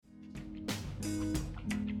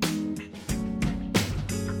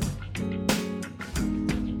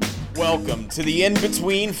welcome to the In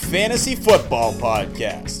Between Fantasy Football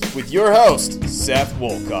Podcast with your host, Seth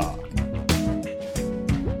Woolcock.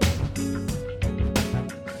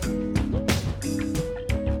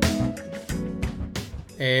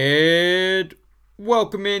 And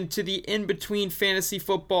welcome into the In Between Fantasy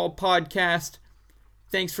Football Podcast.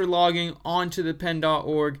 Thanks for logging on to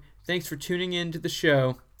thepen.org. Thanks for tuning in to the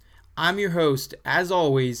show. I'm your host, as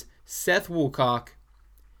always, Seth Woolcock.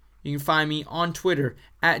 You can find me on Twitter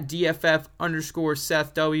at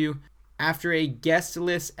DFF_SethW. After a guest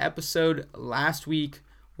list episode last week,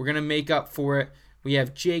 we're going to make up for it. We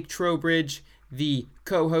have Jake Trowbridge, the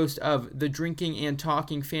co-host of the Drinking and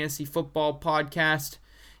Talking Fantasy Football Podcast.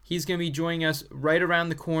 He's going to be joining us right around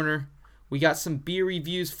the corner. We got some beer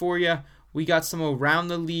reviews for you. We got some around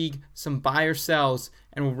the league, some buy or sells,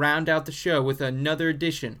 and we'll round out the show with another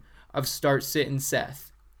edition of Start Sittin' Seth.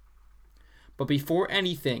 But before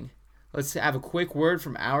anything, let's have a quick word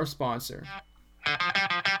from our sponsor.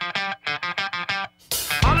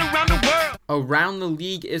 All around the world. Around the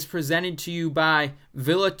League is presented to you by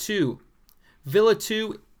Villa 2. Villa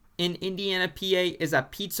 2 in Indiana, PA is a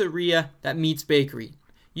pizzeria that meets bakery.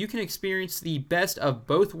 You can experience the best of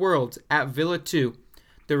both worlds at Villa 2.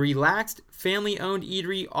 The relaxed, family-owned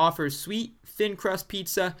eatery offers sweet, thin crust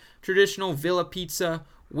pizza, traditional Villa pizza,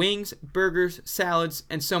 wings, burgers, salads,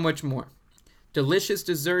 and so much more. Delicious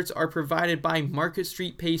desserts are provided by Market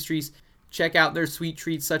Street Pastries. Check out their sweet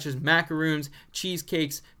treats such as macaroons,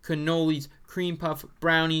 cheesecakes, cannolis, cream puff,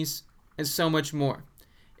 brownies, and so much more.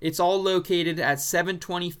 It's all located at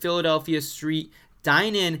 720 Philadelphia Street.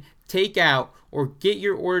 Dine in, take out, or get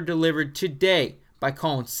your order delivered today by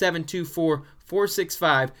calling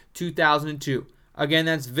 724-465-2002. Again,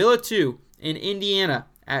 that's Villa 2 in Indiana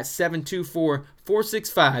at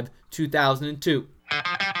 724-465-2002.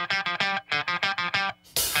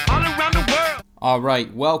 All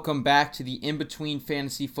right, welcome back to the In Between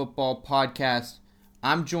Fantasy Football Podcast.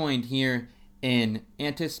 I'm joined here in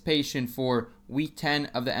anticipation for Week 10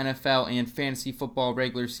 of the NFL and Fantasy Football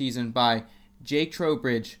regular season by Jake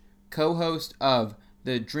Trowbridge, co-host of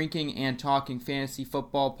the Drinking and Talking Fantasy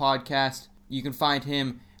Football Podcast. You can find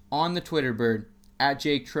him on the Twitter bird at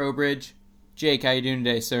Jake Trowbridge. Jake, how you doing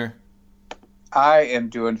today, sir? I am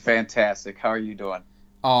doing fantastic. How are you doing?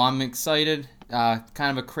 Oh, I'm excited. Kind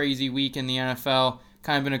of a crazy week in the NFL.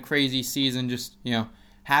 Kind of been a crazy season. Just,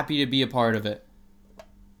 happy to be a part of it.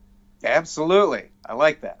 Absolutely. I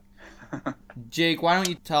like that. Jake, why don't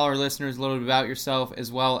you tell our listeners a little bit about yourself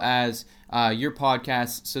as well as your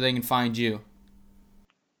podcast so they can find you?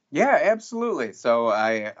 Yeah, absolutely. So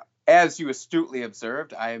as you astutely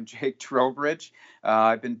observed, I am Jake Trowbridge.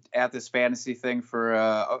 I've been at this fantasy thing for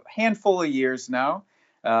a handful of years now.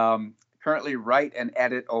 Currently write and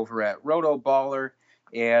edit over at Roto Baller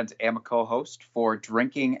and am a co-host for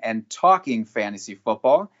Drinking and Talking Fantasy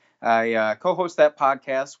Football. I co-host that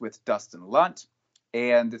podcast with Dustin Lunt,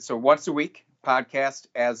 and it's a once a week podcast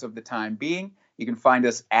as of the time being. You can find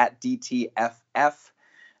us at DTFF,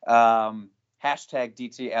 hashtag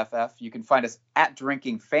DTFF. You can find us at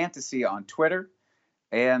Drinking Fantasy on Twitter.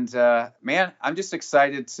 And man, I'm just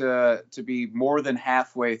excited to be more than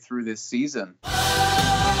halfway through this season.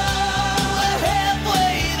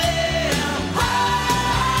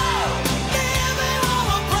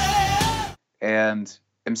 And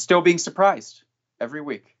I'm still being surprised every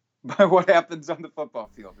week by what happens on the football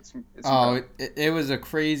field. It was a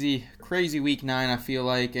crazy week 9, I feel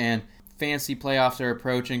like, and fantasy playoffs are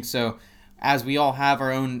approaching. So as we all have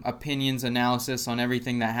our own opinions, analysis on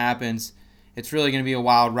everything that happens, it's really going to be a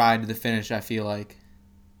wild ride to the finish, I feel like.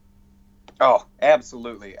 Oh,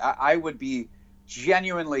 absolutely. I would be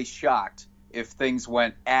genuinely shocked if things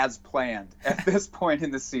went as planned at this point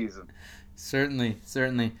in the season. Certainly.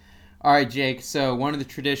 All right, Jake, so one of the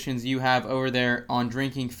traditions you have over there on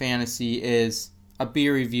Drinking Fantasy is a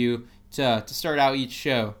beer review to start out each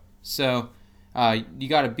show. So you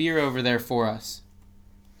got a beer over there for us.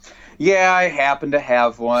 Yeah, I happen to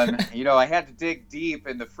have one. I had to dig deep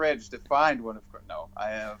in the fridge to find one.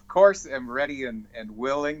 I of course am ready and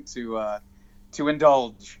willing to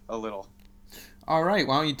indulge a little. All right,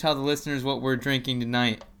 why don't you tell the listeners what we're drinking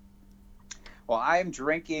tonight? Well, I'm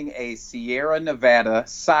drinking a Sierra Nevada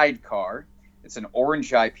Sidecar. It's an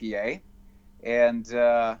orange IPA, and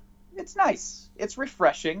it's nice. It's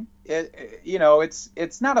refreshing.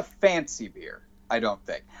 It's not a fancy beer, I don't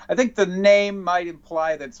think. I think the name might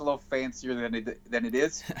imply that it's a little fancier than it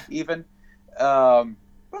is, even.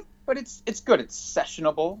 But it's good. It's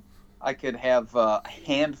sessionable. I could have a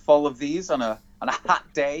handful of these on a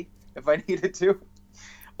hot day if I needed to,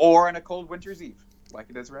 or on a cold winter's eve, like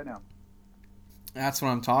it is right now. That's what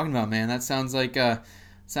I'm talking about, man. That sounds like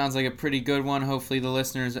Sounds like a pretty good one. Hopefully the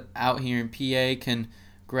listeners out here in PA can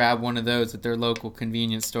grab one of those at their local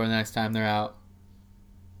convenience store the next time they're out.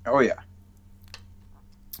 Oh, yeah.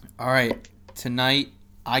 All right. Tonight,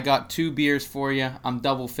 I got 2 beers for you. I'm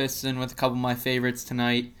double fisting with a couple of my favorites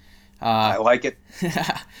tonight. I like it.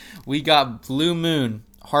 We got Blue Moon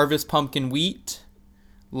Harvest Pumpkin Wheat.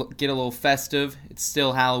 Get a little festive. It's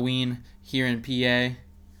still Halloween here in PA.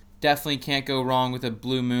 Definitely can't go wrong with a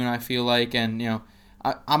Blue Moon, I feel like. And,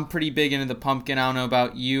 I'm pretty big into the pumpkin. I don't know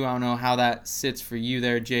about you. I don't know how that sits for you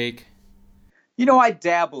there, Jake. I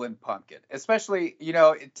dabble in pumpkin, especially,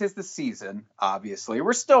 it is the season, obviously.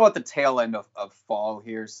 We're still at the tail end of fall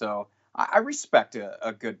here, so I respect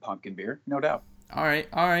a good pumpkin beer, no doubt. All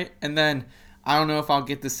right. And then, I don't know if I'll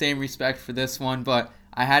get the same respect for this one, but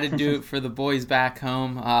I had to do it for the boys back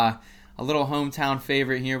home. A little hometown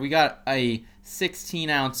favorite here. We got a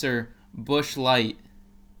 16-ouncer Busch Light.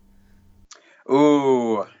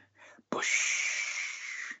 Ooh,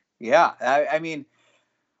 Busch. Yeah, I mean,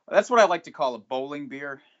 that's what I like to call a bowling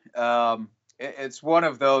beer. It's one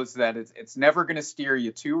of those that it's never going to steer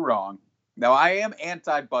you too wrong. Now, I am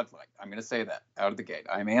anti-Bud Light. I'm going to say that out of the gate.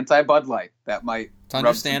 I'm anti-Bud Light. That might It's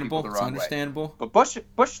understandable. It's understandable. Way. But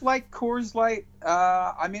Busch Light, Coors Light,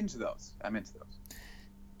 I'm into those.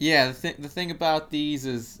 Yeah, the thing about these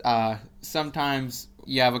is sometimes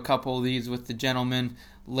you have a couple of these with the gentleman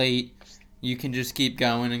late. You can just keep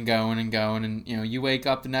going and going and going, and you wake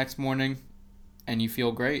up the next morning and you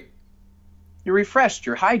feel great. You're refreshed.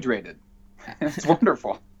 You're hydrated. It's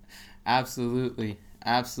wonderful. Absolutely.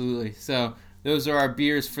 So those are our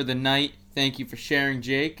beers for the night. Thank you for sharing,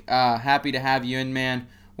 Jake. Happy to have you in, man.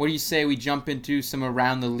 What do you say we jump into some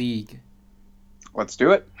Around the League? Let's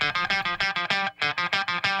do it.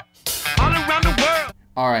 All around the world.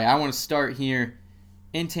 All right, I want to start here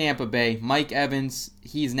in Tampa Bay. Mike Evans,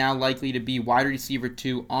 he's now likely to be wide receiver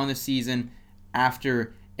 2 on the season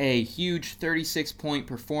after a huge 36-point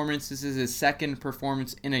performance. This is his second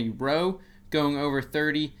performance in a row, going over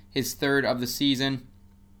 30, his third of the season.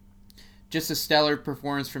 Just a stellar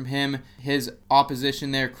performance from him. His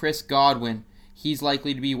opposition there, Chris Godwin, he's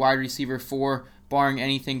likely to be wide receiver 4, barring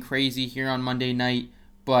anything crazy here on Monday night.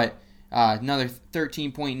 But another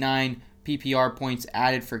 13.9 PPR points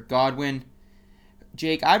added for Godwin.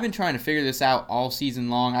 Jake, I've been trying to figure this out all season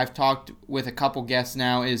long. I've talked with a couple guests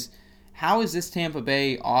now. How is this Tampa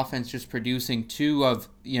Bay offense just producing 2 of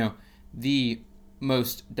the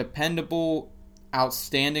most dependable,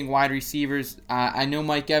 outstanding wide receivers? I know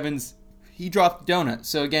Mike Evans, he dropped the donut.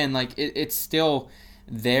 So again, it's still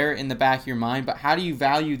there in the back of your mind. But how do you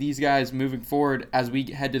value these guys moving forward as we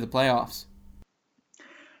head to the playoffs?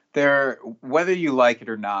 Whether you like it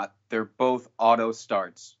or not, they're both auto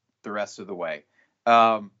starts the rest of the way.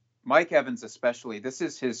 Mike Evans especially, this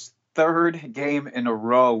is his 3rd game in a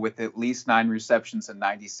row with at least 9 receptions and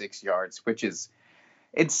 96 yards, which is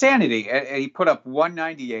insanity. And he put up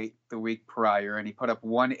 198 the week prior, and he put up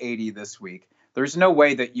 180 this week. There's no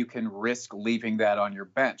way that you can risk leaving that on your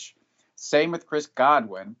bench. Same with Chris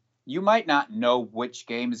Godwin. You might not know which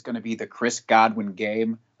game is going to be the Chris Godwin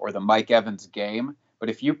game or the Mike Evans game, but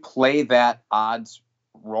if you play that odds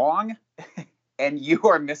wrong and you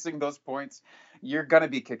are missing those points, you're going to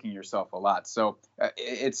be kicking yourself a lot. So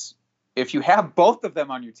if you have both of them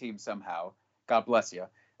on your team somehow, God bless you,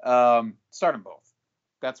 start them both.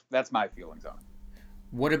 That's my feelings on it.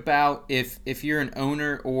 What about if you're an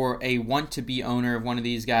owner or a want-to-be owner of one of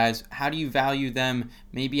these guys, how do you value them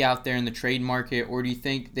maybe out there in the trade market, or do you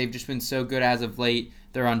think they've just been so good as of late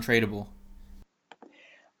they're untradeable?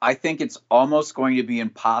 I think it's almost going to be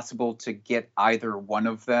impossible to get either one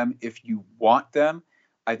of them if you want them.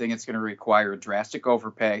 I think it's going to require drastic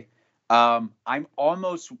overpay. I'm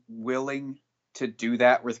almost willing to do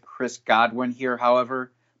that with Chris Godwin here,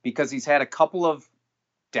 however, because he's had a couple of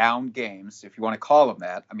down games, if you want to call them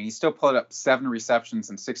that. I mean, he still put up 7 receptions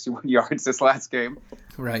and 61 yards this last game.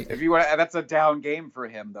 Right. If you want, that's a down game for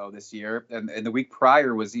him though this year, and the week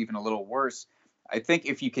prior was even a little worse. I think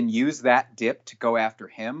if you can use that dip to go after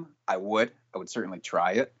him, I would certainly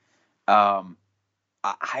try it.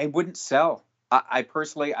 I wouldn't sell. I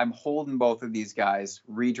personally, I'm holding both of these guys,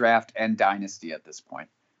 redraft and dynasty at this point.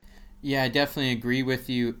 Yeah, I definitely agree with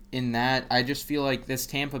you in that. I just feel like this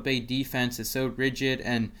Tampa Bay defense is so rigid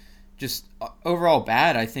and just overall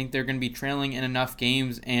bad. I think they're going to be trailing in enough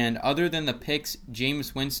games. And other than the picks,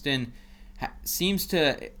 Jameis Winston seems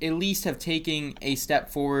to at least have taken a step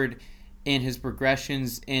forward in his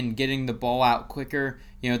progressions in getting the ball out quicker.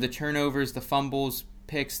 The turnovers, the fumbles,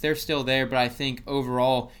 picks, they're still there. But I think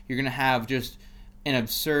overall you're going to have just an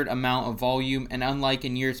absurd amount of volume, and unlike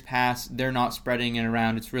in years past, they're not spreading it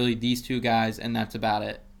around. It's really these two guys, and that's about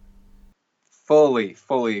it. Fully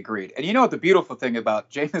agreed. And you know what the beautiful thing about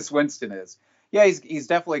Jameis Winston is? Yeah, he's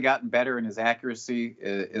definitely gotten better, and his accuracy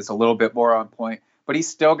is a little bit more on point, but he's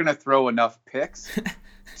still going to throw enough picks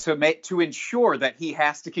to ensure that he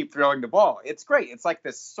has to keep throwing the ball. It's great. It's like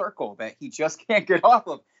this circle that he just can't get off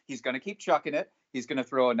of. He's going to keep chucking it. He's going to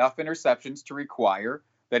throw enough interceptions to require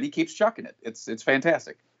that he keeps chucking it. It's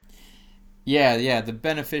fantastic. Yeah. The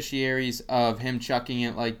beneficiaries of him chucking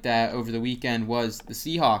it like that over the weekend was the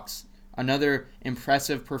Seahawks. Another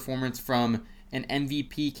impressive performance from an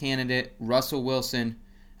MVP candidate, Russell Wilson.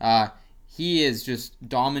 He is just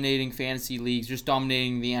dominating fantasy leagues, just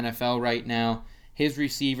dominating the NFL right now. His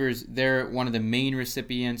receivers, they're one of the main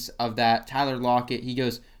recipients of that. Tyler Lockett, he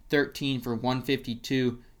goes 13 for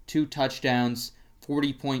 152, 2 touchdowns,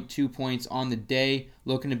 40.2 points on the day,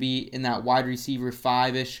 looking to be in that wide receiver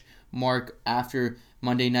 5-ish mark after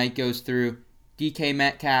Monday night goes through. DK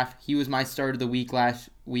Metcalf, he was my start of the week last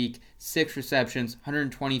week, 6 receptions,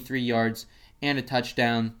 123 yards, and a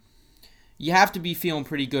touchdown. You have to be feeling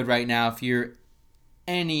pretty good right now if you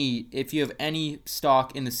have any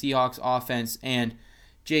stock in the Seahawks offense. And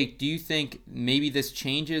Jake, do you think maybe this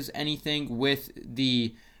changes anything with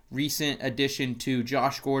the recent addition to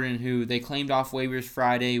Josh Gordon, who they claimed off waivers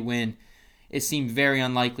Friday when it seemed very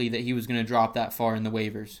unlikely that he was going to drop that far in the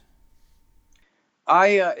waivers?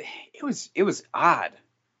 It was odd,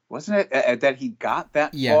 wasn't it, that he got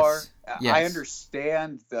that far? Yes. I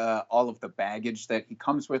understand all of the baggage that he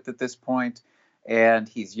comes with at this point, and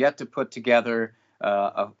he's yet to put together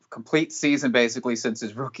a complete season basically since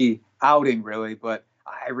his rookie outing, really. But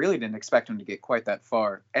I really didn't expect him to get quite that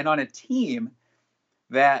far. And on a team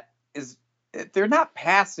that they're not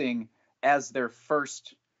passing as their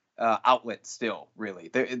first outlet still, really.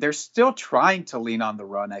 They're still trying to lean on the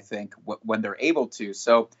run, I think, when they're able to.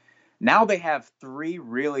 So now they have 3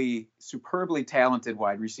 really superbly talented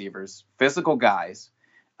wide receivers, physical guys.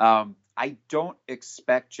 I don't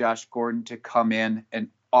expect Josh Gordon to come in and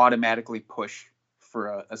automatically push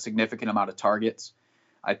for a significant amount of targets.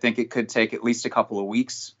 I think it could take at least a couple of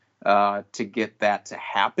weeks to get that to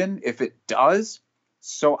happen if it does.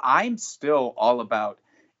 So I'm still all about,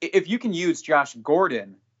 if you can use Josh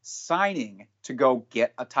Gordon signing to go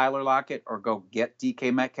get a Tyler Lockett or go get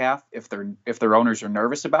DK Metcalf if their owners are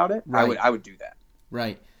nervous about it, right. I would do that.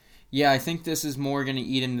 Right. Yeah, I think this is more going to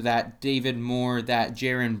eat into that David Moore, that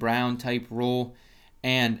Jaron Brown type role.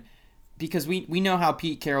 And because we know how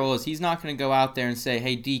Pete Carroll is, he's not going to go out there and say,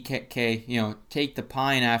 hey, DK, take the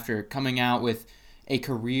pine after coming out with a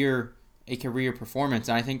career performance.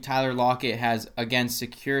 And I think Tyler Lockett has, again,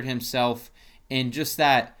 secured himself in just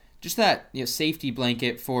that safety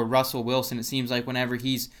blanket for Russell Wilson. It seems like whenever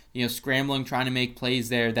he's scrambling, trying to make plays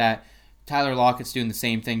there, that Tyler Lockett's doing the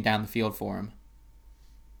same thing down the field for him.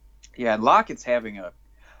 Yeah, Lockett's having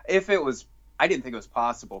I didn't think it was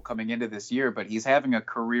possible coming into this year, but he's having a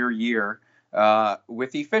career year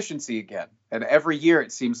with efficiency again. And every year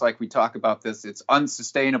it seems like we talk about this, it's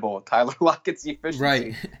unsustainable, Tyler Lockett's efficiency.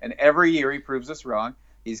 Right. And every year he proves us wrong.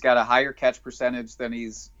 He's got a higher catch percentage than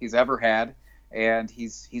he's ever had. And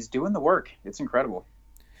he's doing the work. It's incredible.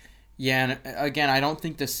 Yeah, and again, I don't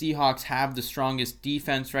think the Seahawks have the strongest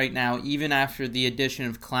defense right now. Even after the addition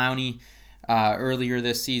of Clowney earlier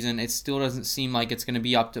this season, it still doesn't seem like it's going to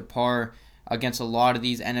be up to par against a lot of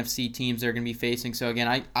these NFC teams they're going to be facing. So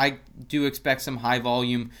again, I do expect some high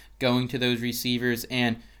volume going to those receivers.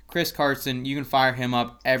 And Chris Carson, you can fire him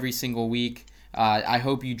up every single week. I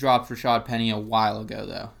hope you dropped Rashad Penny a while ago,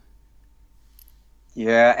 though.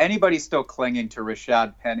 Yeah, anybody still clinging to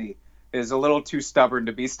Rashad Penny is a little too stubborn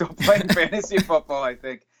to be still playing fantasy football, I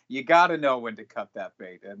think. You got to know when to cut that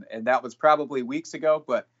bait. And that was probably weeks ago,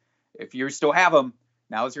 but if you still have him,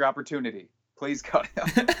 now is your opportunity. Please cut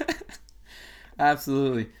him.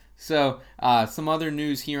 Absolutely. So, some other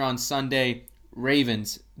news here on Sunday.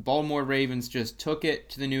 Baltimore Ravens just took it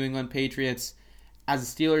to the New England Patriots. As a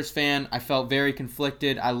Steelers fan, I felt very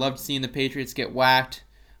conflicted. I loved seeing the Patriots get whacked,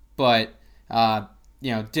 but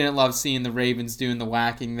didn't love seeing the Ravens doing the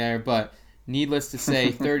whacking there. But needless to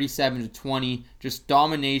say, 37-20, just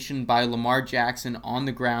domination by Lamar Jackson on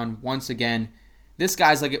the ground once again. This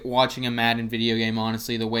guy's like watching a Madden video game,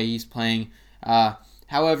 honestly, the way he's playing.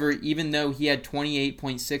 However, even though he had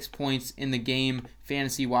 28.6 points in the game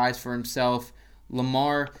fantasy-wise for himself,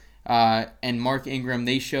 Lamar and Mark Ingram,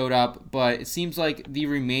 they showed up. But it seems like the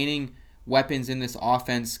remaining weapons in this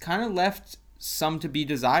offense kind of left some to be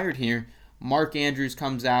desired here. Mark Andrews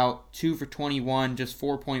comes out 2 for 21, just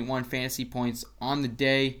 4.1 fantasy points on the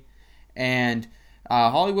day. And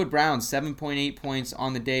Hollywood Browns, 7.8 points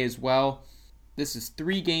on the day as well. This is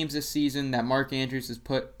 3 games this season that Mark Andrews has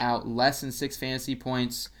put out less than 6 fantasy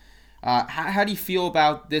points. How do you feel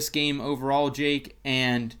about this game overall, Jake?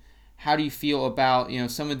 And how do you feel about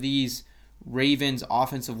some of these Ravens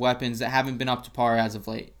offensive weapons that haven't been up to par as of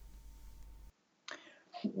late?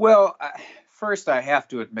 Well, first I have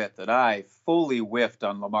to admit that I fully whiffed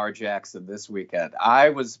on Lamar Jackson this weekend. I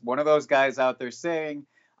was one of those guys out there saying,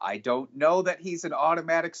 I don't know that he's an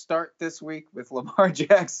automatic start this week with Lamar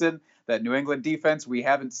Jackson. That New England defense, we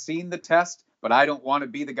haven't seen the test, but I don't want to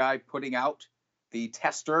be the guy putting out the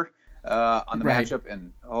tester on the matchup.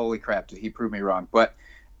 And holy crap, did he prove me wrong. But,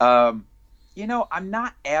 I'm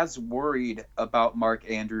not as worried about Mark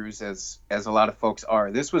Andrews as a lot of folks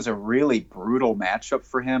are. This was a really brutal matchup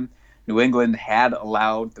for him. New England had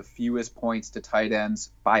allowed the fewest points to tight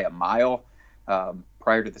ends by a mile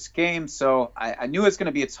prior to this game. So I knew it was going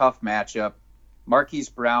to be a tough matchup. Marquise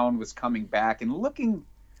Brown was coming back and looking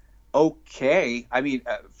okay. I mean,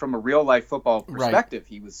 from a real life football perspective,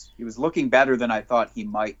 he was looking better than I thought he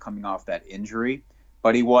might coming off that injury,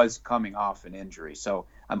 but he was coming off an injury. So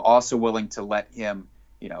I'm also willing to let him,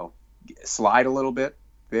 slide a little bit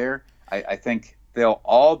there. I think they'll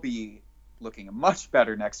all be looking much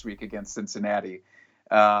better next week against Cincinnati.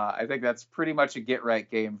 I think that's pretty much a get-right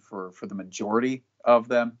game for the majority of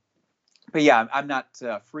them. But yeah, I'm not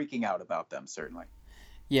freaking out about them, certainly.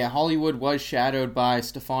 Yeah, Hollywood was shadowed by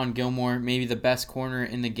Stephon Gilmore, maybe the best corner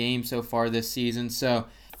in the game so far this season. So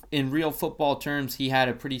in real football terms, he had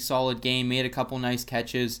a pretty solid game, made a couple nice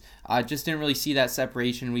catches. Just didn't really see that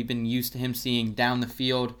separation we've been used to him seeing down the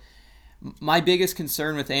field. My biggest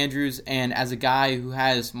concern with Andrews, and as a guy who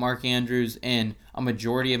has Mark Andrews in a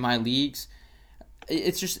majority of my leagues,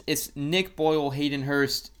 it's Nick Boyle, Hayden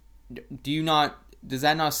Hurst. Does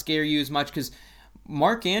that not scare you as much? Because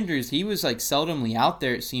Mark Andrews, he was seldomly out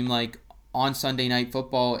there, it seemed like, on Sunday Night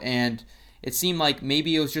Football, and it seemed like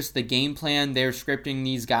maybe it was just the game plan. They're scripting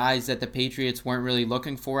these guys that the Patriots weren't really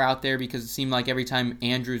looking for out there, because it seemed like every time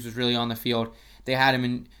Andrews was really on the field, they had him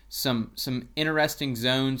in some interesting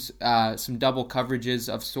zones, some double coverages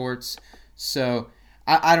of sorts. So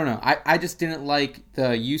I don't know. I just didn't like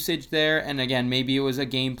the usage there. And again, maybe it was a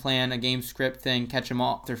game plan, a game script thing, catch them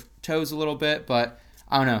off their toes a little bit. But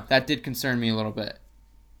I don't know. That did concern me a little bit.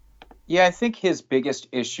 Yeah, I think his biggest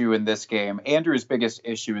issue in this game, Andrew's biggest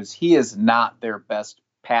issue, is he is not their best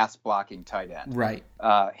pass blocking tight end. Right.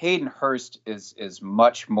 Hayden Hurst is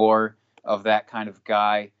much more of that kind of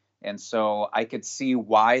guy. And so I could see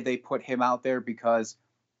why they put him out there, because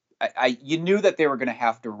you knew that they were going to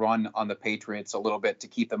have to run on the Patriots a little bit to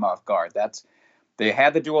keep them off guard. They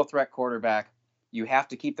had the dual threat quarterback. You have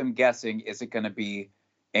to keep them guessing. Is it going to be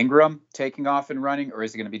Ingram taking off and running, or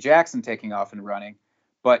is it going to be Jackson taking off and running?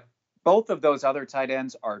 But both of those other tight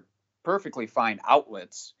ends are perfectly fine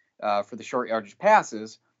outlets for the short yardage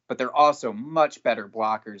passes, but they're also much better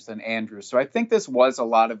blockers than Andrews. So I think this was a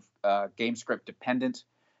lot of game script dependent.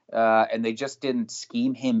 And they just didn't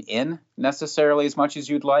scheme him in necessarily as much as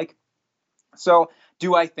you'd like. So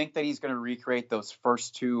do I think that he's going to recreate those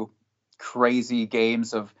first 2 crazy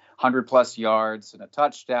games of 100-plus yards and a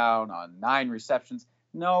touchdown on 9 receptions?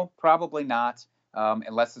 No, probably not,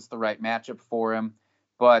 unless it's the right matchup for him.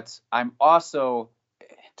 But I'm also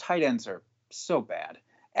 – tight ends are so bad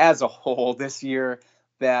as a whole this year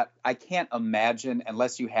that I can't imagine,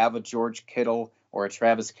 unless you have a George Kittle or a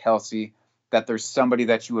Travis Kelce, that there's somebody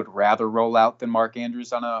that you would rather roll out than Mark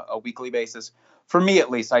Andrews on a weekly basis. For me,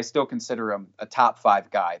 at least, I still consider him a top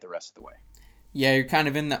 5 guy the rest of the way. Yeah, you're kind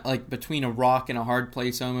of in that, between a rock and a hard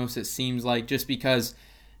place almost, it seems like, just because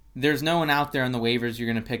there's no one out there on the waivers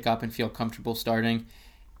you're going to pick up and feel comfortable starting.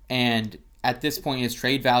 And at this point, his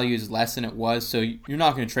trade value is less than it was, so you're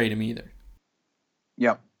not going to trade him either.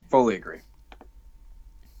 Yep, fully agree.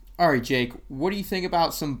 All right, Jake, what do you think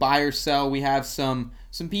about some buy or sell? We have some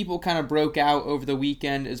people kind of broke out over the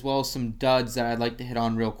weekend, as well as some duds that I'd like to hit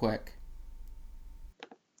on real quick.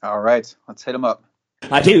 All right, let's hit them up.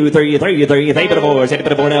 1, 2, 3, 3, 3, 3, 4, 6,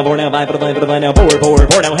 4 now, 4 now, 5, 5 now, 4,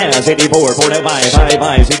 4 now, has 84, 4 now, 5, 5,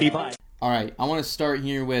 5, 85. All right, I want to start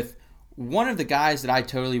here with one of the guys that I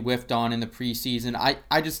totally whiffed on in the preseason.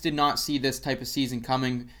 I just did not see this type of season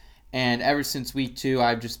coming. And ever since week 2,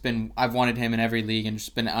 I've wanted him in every league and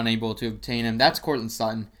just been unable to obtain him. That's Courtland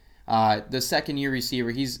Sutton, the second-year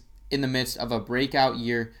receiver. He's in the midst of a breakout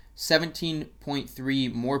year.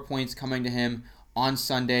 17.3 more points coming to him on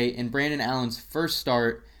Sunday in Brandon Allen's first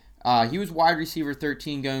start. He was wide receiver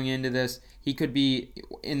 13 going into this. He could be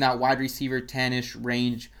in that wide receiver 10-ish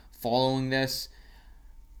range following this.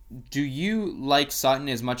 do you like Sutton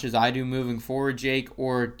as much as I do moving forward, Jake,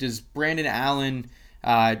 or does Brandon Allen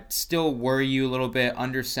still worry you a little bit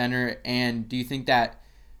under center? And do you think that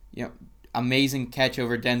amazing catch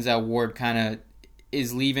over Denzel Ward kind of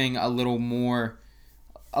is leaving a little more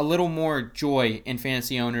joy in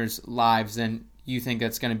fantasy owners' lives than you think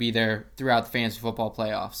that's going to be there throughout the fantasy football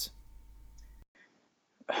playoffs?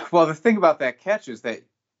 Well, the thing about that catch is that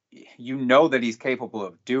you know that he's capable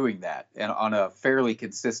of doing that, and on a fairly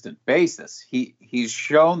consistent basis. He's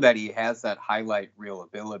shown that he has that highlight reel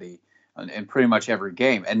ability in pretty much every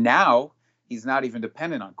game, and now he's not even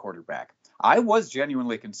dependent on quarterback. I was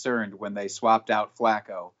genuinely concerned when they swapped out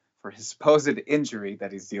Flacco for his supposed injury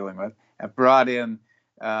that he's dealing with and brought in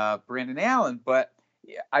Brandon Allen, but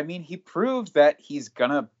I mean, he proved that he's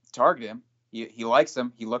gonna target him. He likes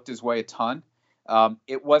him. He looked his way a ton.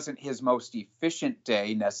 It wasn't his most efficient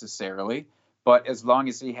day necessarily, but as long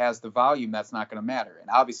as he has the volume, that's not going to matter. And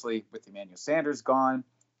obviously, with Emmanuel Sanders gone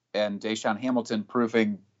and Deshaun Hamilton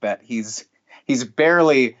proving that he's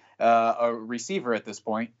barely a receiver at this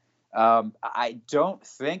point, I don't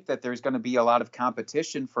think that there's going to be a lot of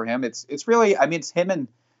competition for him. It's really, I mean, it's him and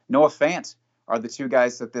Noah Fant are the two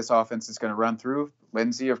guys that this offense is going to run through.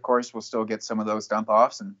 Lindsey, of course, will still get some of those dump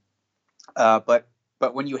offs, and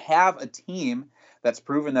but when you have a team that's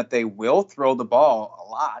proven that they will throw the ball a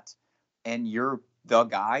lot and you're the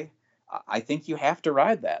guy, I think you have to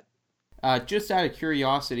ride that. Just out of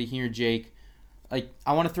curiosity here, Jake, I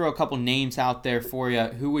want to throw a couple names out there for you.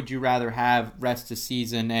 Who would you rather have rest the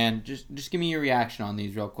season? And just give me your reaction on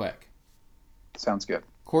these real quick. Sounds good.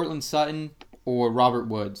 Courtland Sutton or Robert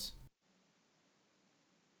Woods?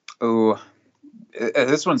 Oh,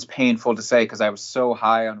 this one's painful to say because I was so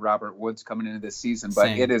high on Robert Woods coming into this season, but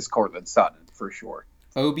Same. It is Courtland Sutton for sure.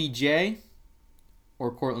 OBJ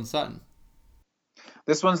or Courtland Sutton?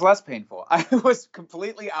 This one's less painful. I was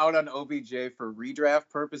completely out on OBJ for redraft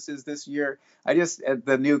purposes this year.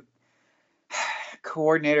 The new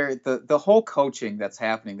coordinator, the whole coaching that's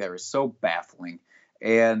happening there is so baffling.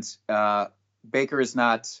 And Baker is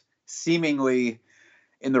not seemingly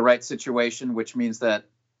in the right situation, which means that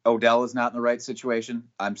Odell is not in the right situation.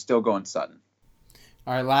 I'm still going Sutton.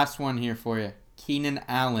 All right, last one here for you. Keenan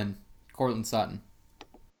Allen, Courtland Sutton.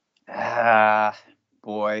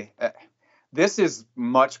 Boy. This is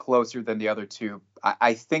much closer than the other two.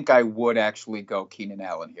 I think I would actually go Keenan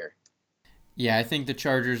Allen here. Yeah, I think the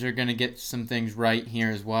Chargers are going to get some things right here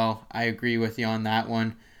as well. I agree with you on that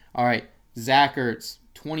one. All right, Zach Ertz,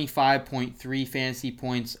 25.3 fantasy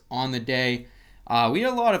points on the day. We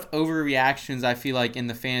had a lot of overreactions, I feel like, in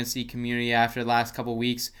the fantasy community after the last couple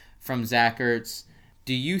weeks from Zach Ertz.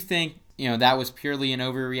 Do you think that was purely an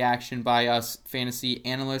overreaction by us fantasy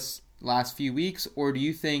analysts last few weeks, or do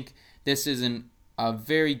you think this is a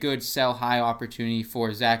very good sell high opportunity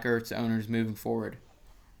for Zach Ertz owners moving forward?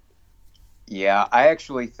 Yeah, I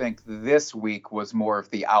actually think this week was more of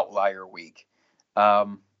the outlier week.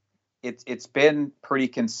 It's been pretty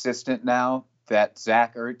consistent now that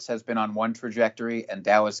Zach Ertz has been on one trajectory and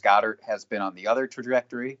Dallas Goedert has been on the other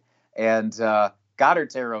trajectory. And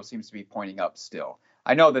Goddard's arrow seems to be pointing up still.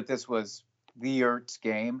 I know that this was the Ertz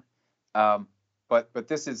game, but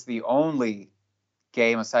this is the only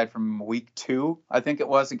game aside from week 2, I think it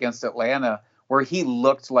was, against Atlanta, where he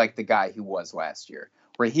looked like the guy he was last year,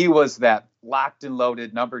 where he was that locked and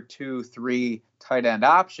loaded number 2, 3 tight end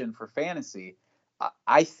option for fantasy.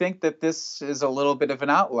 I think that this is a little bit of an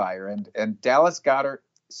outlier, and Dallas Goedert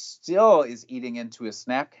still is eating into his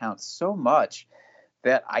snap count so much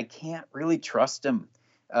that I can't really trust him.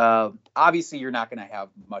 Obviously, you're not going to have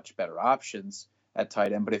much better options at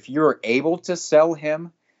tight end, but if you're able to sell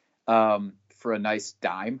him for a nice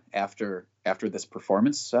dime after this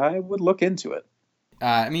performance, I would look into it.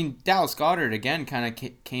 Dallas Goedert, again, kind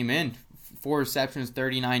of came in, 4 receptions,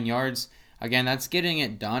 39 yards. Again, that's getting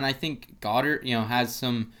it done. I think Goddard, has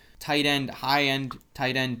some high-end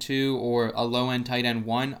tight end 2 or a low-end tight end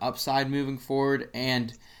 1 upside moving forward.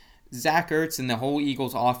 And Zach Ertz and the whole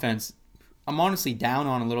Eagles offense, I'm honestly down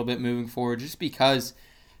on a little bit moving forward just because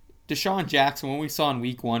Deshaun Jackson, what we saw in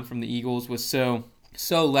week 1 from the Eagles, was so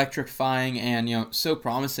electrifying and, so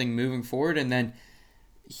promising moving forward. And then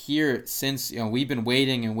here, since we've been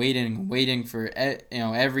waiting for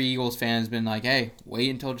every Eagles fan has been like, hey, wait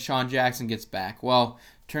until Deshaun Jackson gets back. Well,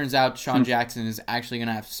 turns out Deshaun Jackson is actually going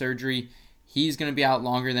to have surgery. He's going to be out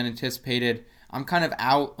longer than anticipated. I'm kind of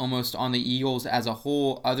out almost on the Eagles as a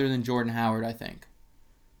whole, other than Jordan Howard, I think.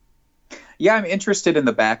 Yeah, I'm interested in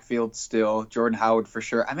the backfield still. Jordan Howard for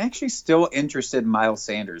sure. I'm actually still interested in Miles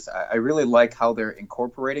Sanders. I really like how they're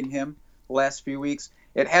incorporating him the last few weeks.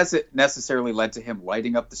 It hasn't necessarily led to him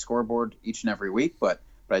lighting up the scoreboard each and every week, but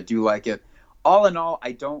but I do like it. All in all,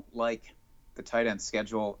 I don't like the tight end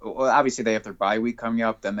schedule. Well, obviously, they have their bye week coming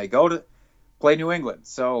up. Then they go to play New England.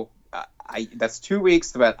 So that's 2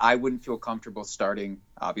 weeks that I wouldn't feel comfortable starting.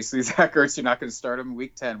 Obviously, Zach Ertz, you're not going to start him in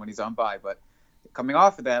week 10 when he's on bye. But coming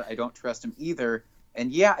off of that, I don't trust him either.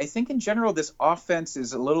 And yeah, I think in general, this offense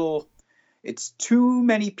is it's too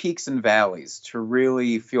many peaks and valleys to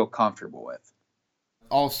really feel comfortable with.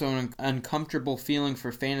 Also, an uncomfortable feeling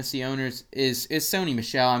for fantasy owners is Sony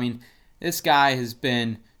Michel. I mean, this guy has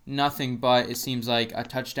been nothing but, it seems like, a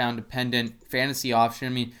touchdown-dependent fantasy option.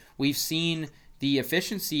 I mean, we've seen the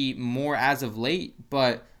efficiency more as of late,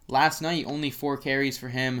 but last night, only 4 carries for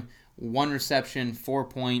him, 1 reception, 4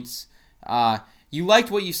 points. You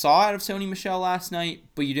liked what you saw out of Sony Michel last night,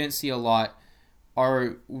 but you didn't see a lot.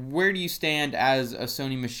 Where do you stand as a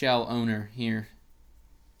Sony Michel owner here?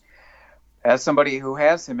 As somebody who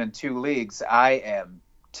has him in 2 leagues, I am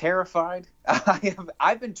terrified.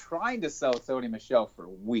 I've been trying to sell Sony Michel for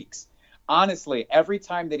weeks. Honestly, every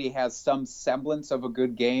time that he has some semblance of a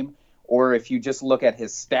good game, or if you just look at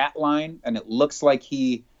his stat line and it looks like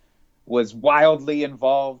he was wildly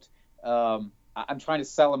involved, I'm trying to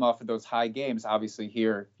sell him off of those high games. Obviously,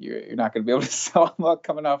 here you're not going to be able to sell him up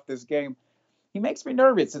coming off this game. He makes me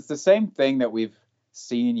nervous. It's the same thing that we've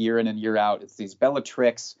seen year in and year out. It's these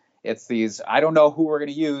Bellatrix. It's these, I don't know who we're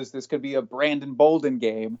going to use. This could be a Brandon Bolden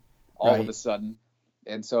game all of a sudden.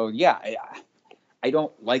 And so, yeah, I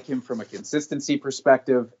don't like him from a consistency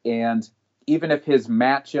perspective. And even if his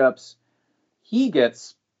matchups, he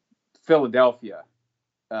gets Philadelphia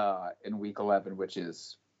in week 11, which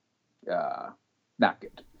is not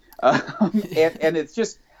good. And it's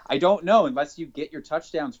just, I don't know. Unless you get your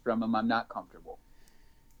touchdowns from him, I'm not comfortable.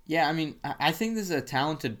 Yeah, I mean, I think this is a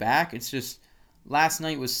talented back. It's just last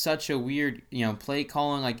night was such a weird, play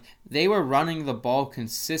calling. Like, they were running the ball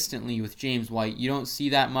consistently with James White. You don't see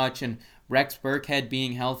that much, and Rex Burkhead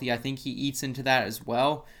being healthy, I think he eats into that as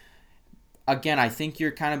well. Again, I think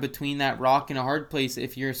you're kind of between that rock and a hard place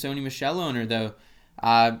if you're a Sony Michel owner, though.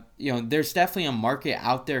 There's definitely a market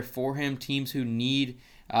out there for him. Teams who need,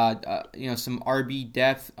 some RB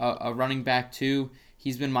depth, a running back too.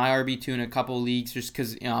 He's been my RB2 in a couple of leagues just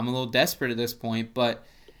because I'm a little desperate at this point, but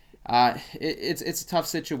it's a tough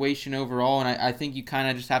situation overall, and I think you kind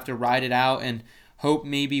of just have to ride it out and hope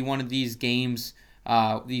maybe one of these games,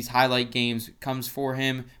 these highlight games, comes for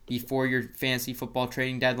him before your fantasy football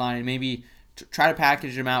trading deadline, and maybe try to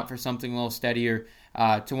package him out for something a little steadier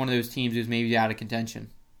to one of those teams who's maybe out of contention.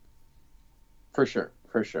 For sure.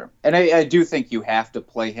 And I do think you have to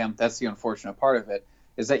play him. That's the unfortunate part of it,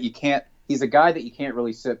 is that you can't. He's a guy that you can't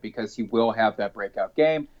really sit because he will have that breakout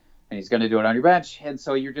game, and he's going to do it on your bench, and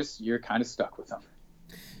so you're kind of stuck with him.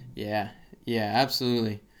 Yeah,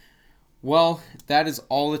 absolutely. Well, that is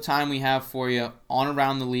all the time we have for you on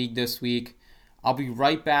Around the League this week. I'll be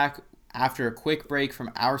right back after a quick break from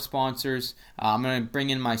our sponsors. I'm going to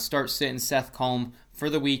bring in my Start, Sit, and Seth column for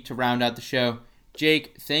the week to round out the show.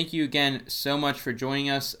 Jake, thank you again so much for joining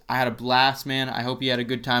us. I had a blast, man. I hope you had a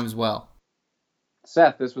good time as well.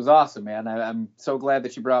 Seth, this was awesome, man. I'm so glad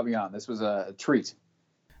that you brought me on. This was a treat.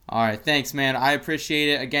 All right, thanks, man. I appreciate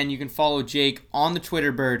it. Again, you can follow Jake on the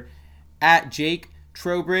Twitter bird at Jake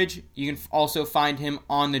Trowbridge. You can also find him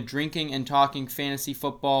on the Drinking and Talking Fantasy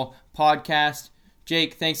Football podcast.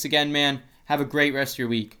 Jake, thanks again, man. Have a great rest of your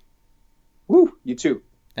week. Woo, you too.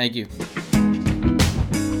 Thank you.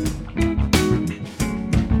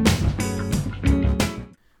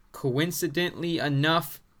 Coincidentally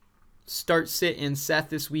enough, Start, Sit, and Seth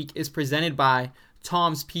this week is presented by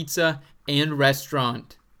Tom's Pizza and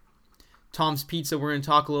Restaurant. Tom's Pizza, we're going to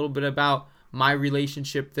talk a little bit about my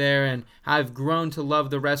relationship there and how I've grown to love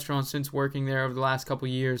the restaurant since working there over the last couple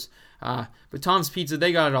years. But Tom's Pizza,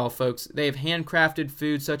 they got it all, folks. They have handcrafted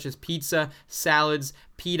food such as pizza, salads,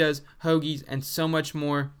 pitas, hoagies, and so much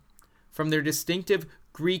more. From their distinctive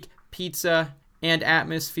Greek pizza and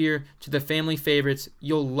atmosphere to the family favorites,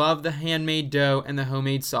 you'll love the handmade dough and the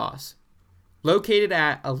homemade sauce. Located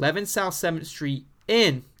at 11 South 7th Street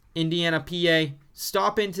in Indiana, PA,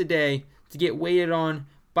 stop in today to get waited on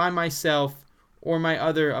by myself or my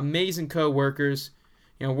other amazing co-workers.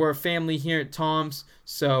 We're a family here at Tom's,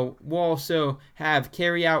 so we'll also have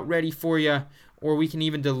carry out ready for you, or we can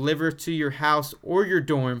even deliver to your house or your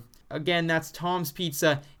dorm. Again, that's Tom's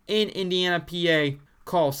Pizza in Indiana, PA.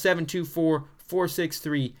 Call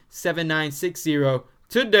 724-463-7960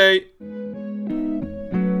 today.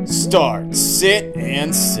 Start, Sit,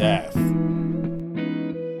 and Seth.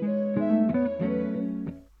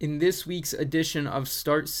 In this week's edition of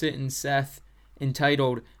Start, Sit, and Seth,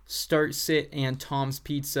 entitled Start, Sit, and Tom's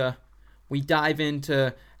Pizza, we dive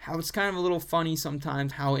into how it's kind of a little funny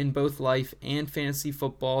sometimes how in both life and fantasy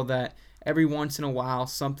football that every once in a while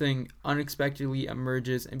something unexpectedly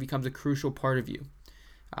emerges and becomes a crucial part of you.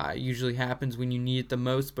 It usually happens when you need it the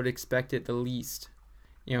most but expect it the least.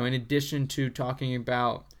 In addition to talking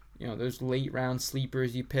about those late round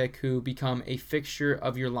sleepers you pick who become a fixture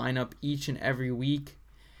of your lineup each and every week,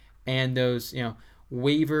 and those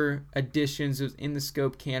waiver additions, those in the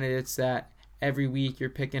scope candidates that every week you're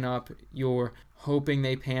picking up, you're hoping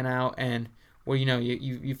they pan out, and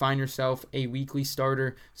you find yourself a weekly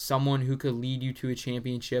starter, someone who could lead you to a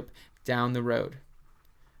championship down the road.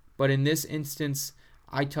 But in this instance,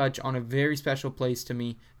 I touch on a very special place to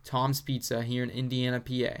me, Tom's Pizza here in Indiana,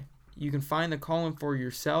 PA. You can find the column for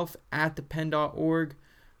yourself at thepen.org,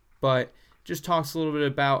 but just talks a little bit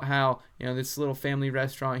about how this little family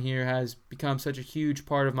restaurant here has become such a huge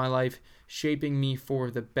part of my life, shaping me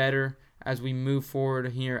for the better as we move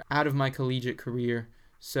forward here out of my collegiate career.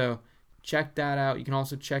 So check that out. You can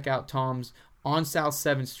also check out Tom's on South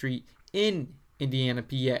 7th Street in Indiana,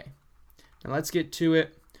 PA. Now let's get to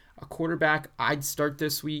it. A quarterback I'd start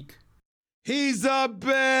this week. He's a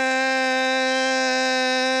bad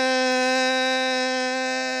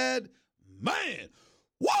man.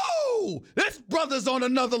 Whoa! This brother's on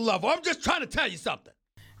another level. I'm just trying to tell you something.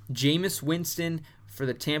 Jameis Winston for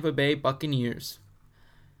the Tampa Bay Buccaneers.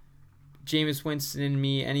 Jameis Winston and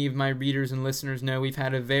me, any of my readers and listeners know we've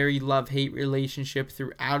had a very love-hate relationship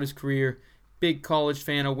throughout his career. Big college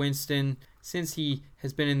fan of Winston. Since he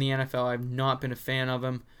has been in the NFL, I've not been a fan of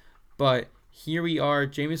him. But here we are.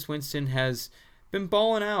 Jameis Winston has been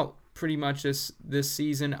balling out pretty much this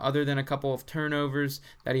season, other than a couple of turnovers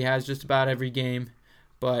that he has just about every game.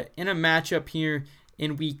 But in a matchup here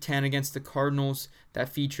in Week 10 against the Cardinals that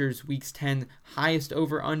features Week's 10 highest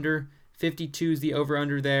over-under, 52 is the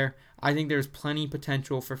over-under there, I think there's plenty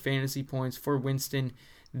potential for fantasy points for Winston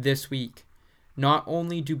this week. Not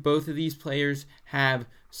only do both of these players have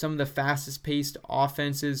some of the fastest paced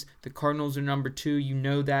offenses, the Cardinals are number 2, you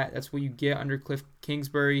know that. That's what you get under Cliff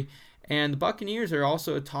Kingsbury. And the Buccaneers are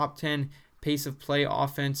also a top 10 pace of play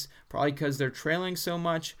offense, probably because they're trailing so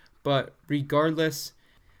much. But regardless,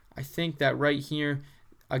 I think that right here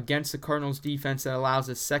against the Cardinals defense that allows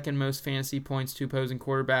the second most fantasy points to opposing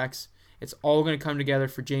quarterbacks, it's all going to come together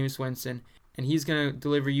for Jameis Winston, and he's going to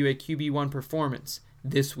deliver you a QB1 performance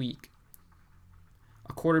this week.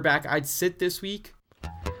 A quarterback I'd sit this week.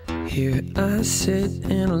 Here I sit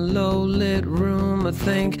in a low-lit room. I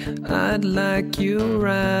think I'd like you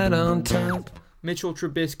right on top. Mitchell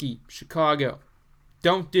Trubisky, Chicago.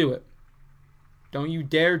 Don't do it. Don't you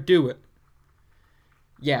dare do it.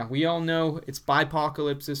 Yeah, we all know it's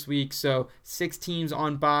bye-pocalypse this week, so 6 teams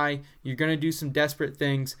on bye. You're going to do some desperate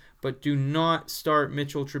things, but do not start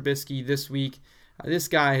Mitchell Trubisky this week. This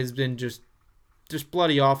guy has been just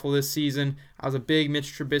bloody awful this season. I was a big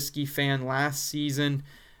Mitch Trubisky fan last season.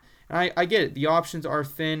 And I get it. The options are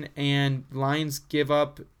thin, and Lions give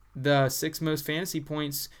up the 6 most fantasy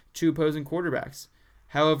points to opposing quarterbacks.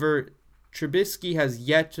 However, Trubisky has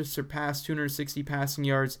yet to surpass 260 passing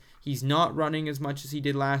yards. He's not running as much as he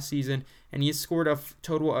did last season, and he has scored a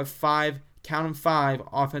total of 5, count them 5,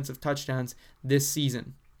 offensive touchdowns this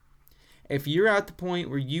season. If you're at the point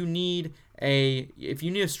where you need a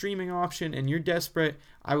streaming option and you're desperate,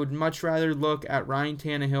 I would much rather look at Ryan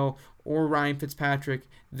Tannehill or Ryan Fitzpatrick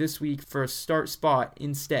this week for a start spot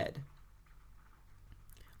instead.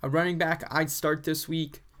 A running back I'd start this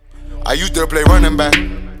week. I used to play running back.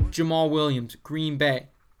 Jamal Williams, Green Bay.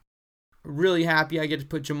 Really happy I get to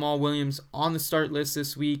put Jamal Williams on the start list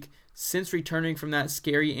this week. Since returning from that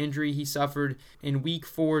scary injury he suffered in Week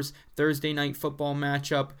 4's Thursday Night Football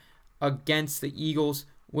matchup against the Eagles,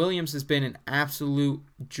 Williams has been an absolute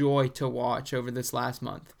joy to watch over this last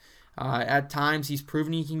month. At times, he's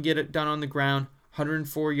proven he can get it done on the ground,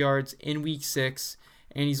 104 yards in Week 6,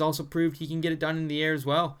 and he's also proved he can get it done in the air as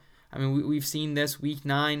well. I mean, we've seen this Week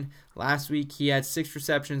 9. Last week, he had 6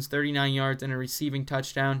 receptions, 39 yards, and a receiving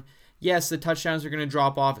touchdown. Yes, the touchdowns are going to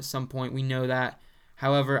drop off at some point. We know that.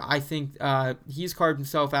 However, I think he's carved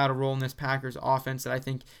himself out a role in this Packers offense that I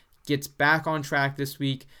think gets back on track this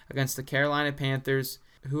week against the Carolina Panthers,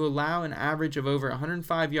 who allow an average of over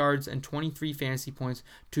 105 yards and 23 fantasy points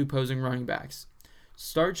to opposing running backs.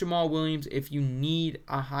 Start Jamal Williams if you need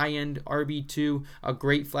a high-end RB2, a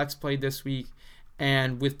great flex play this week.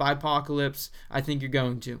 And with Bipocalypse, I think you're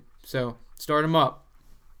going to. So start him up.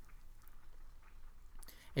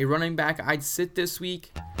 A running back I'd sit this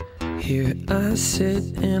week. Here I sit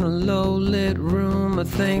in a low-lit room. I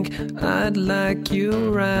think I'd like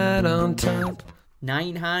you right on top.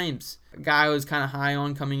 Nyheim Hines, a guy I was kind of high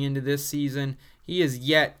on coming into this season. He is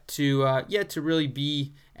yet to really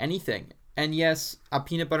be anything. And yes, a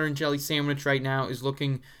peanut butter and jelly sandwich right now is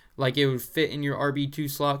looking like it would fit in your RB2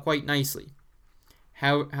 slot quite nicely.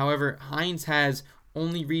 However, Hines has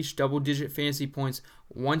only reached double-digit fantasy points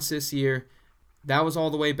once this year. That was all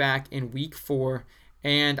the way back in Week 4.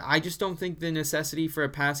 And I just don't think the necessity for a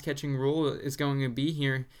pass-catching rule is going to be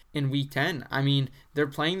here in Week 10. I mean, they're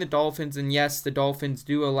playing the Dolphins, and yes, the Dolphins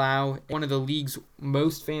do allow one of the league's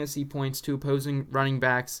most fantasy points to opposing running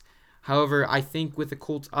backs. However, I think with the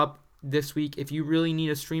Colts up this week, if you really need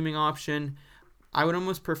a streaming option, I would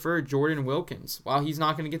almost prefer Jordan Wilkins. While he's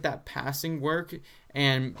not going to get that passing work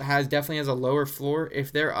and definitely has a lower floor,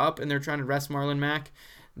 if they're up and they're trying to rest Marlon Mack,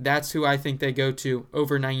 that's who I think they go to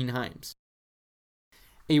over Nyheim Hines.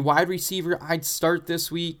 A wide receiver I'd start this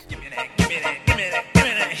week. Give me that,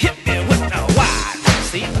 hit me with the wide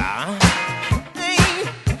receiver.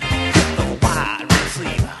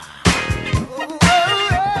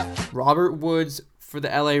 Robert Woods for the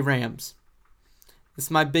LA Rams. This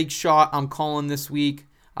is my big shot I'm calling this week.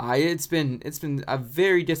 It's been a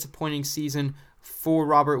very disappointing season for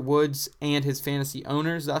Robert Woods and his fantasy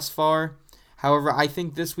owners thus far. However, I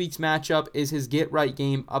think this week's matchup is his get-right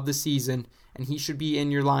game of the season, and he should be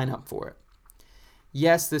in your lineup for it.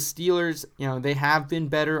 Yes, the Steelers, they have been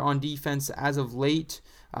better on defense as of late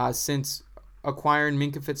since acquiring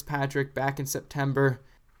Minkah Fitzpatrick back in September.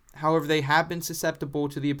 However, they have been susceptible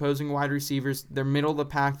to the opposing wide receivers. They're middle of the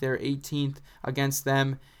pack. They're 18th against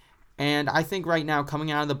them. And I think right now,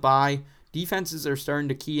 coming out of the bye, defenses are starting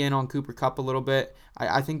to key in on Cooper Kupp a little bit.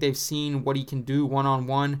 I think they've seen what he can do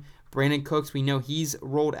one-on-one. Brandon Cooks, we know he's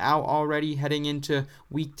rolled out already heading into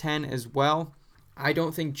Week 10 as well. I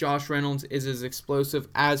don't think Josh Reynolds is as explosive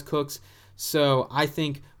as Cooks, so I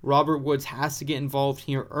think Robert Woods has to get involved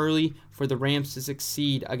here early for the Rams to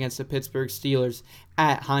succeed against the Pittsburgh Steelers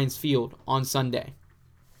at Heinz Field on Sunday.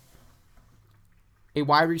 A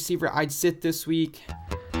wide receiver I'd sit this week.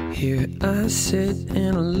 Here I sit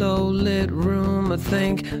in a low-lit room. I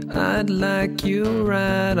think I'd like you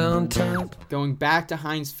right on top. Going back to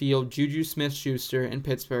Heinz Field, Juju Smith-Schuster in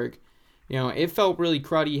Pittsburgh. It felt really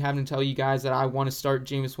cruddy having to tell you guys that I want to start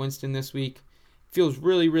Jameis Winston this week. It feels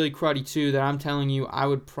really, really cruddy, too, that I'm telling you I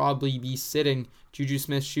would probably be sitting Juju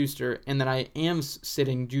Smith-Schuster and that I am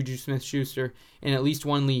sitting Juju Smith-Schuster in at least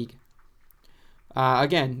one league.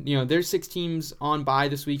 Again, there's 6 teams on bye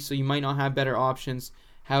this week, so you might not have better options.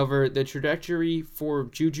 However, the trajectory for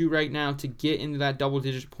Juju right now to get into that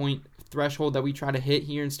double-digit point threshold that we try to hit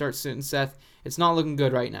here and start sitting Seth, it's not looking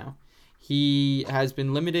good right now. He has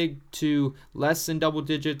been limited to less than double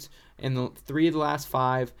digits in the 3 of the last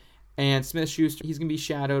 5, and Smith-Schuster, he's going to be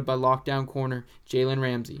shadowed by lockdown corner Jalen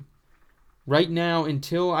Ramsey. Right now,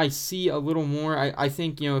 until I see a little more, I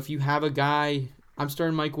think, if you have a guy, I'm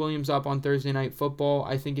starting Mike Williams up on Thursday Night Football.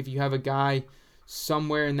 I think if you have a guy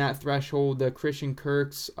somewhere in that threshold, the Christian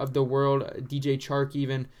Kirks of the world, DJ Chark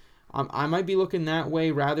even, I might be looking that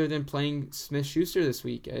way rather than playing Smith-Schuster this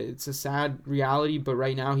week. It's a sad reality, but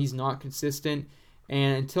right now he's not consistent.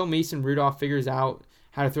 And until Mason Rudolph figures out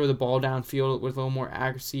how to throw the ball downfield with a little more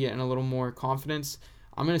accuracy and a little more confidence,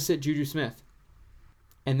 I'm going to sit Juju Smith.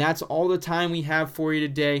 And that's all the time we have for you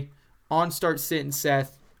today on Start Sitting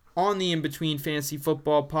Seth on the In Between Fantasy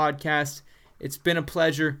Football Podcast. It's been a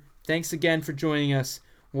pleasure. Thanks again for joining us.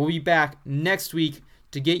 We'll be back next week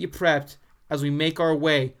to get you prepped as we make our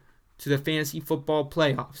way to the fantasy football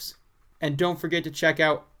playoffs. And don't forget to check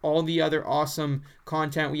out all the other awesome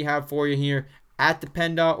content we have for you here at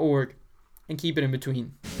thepen.org and keep it in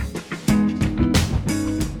between.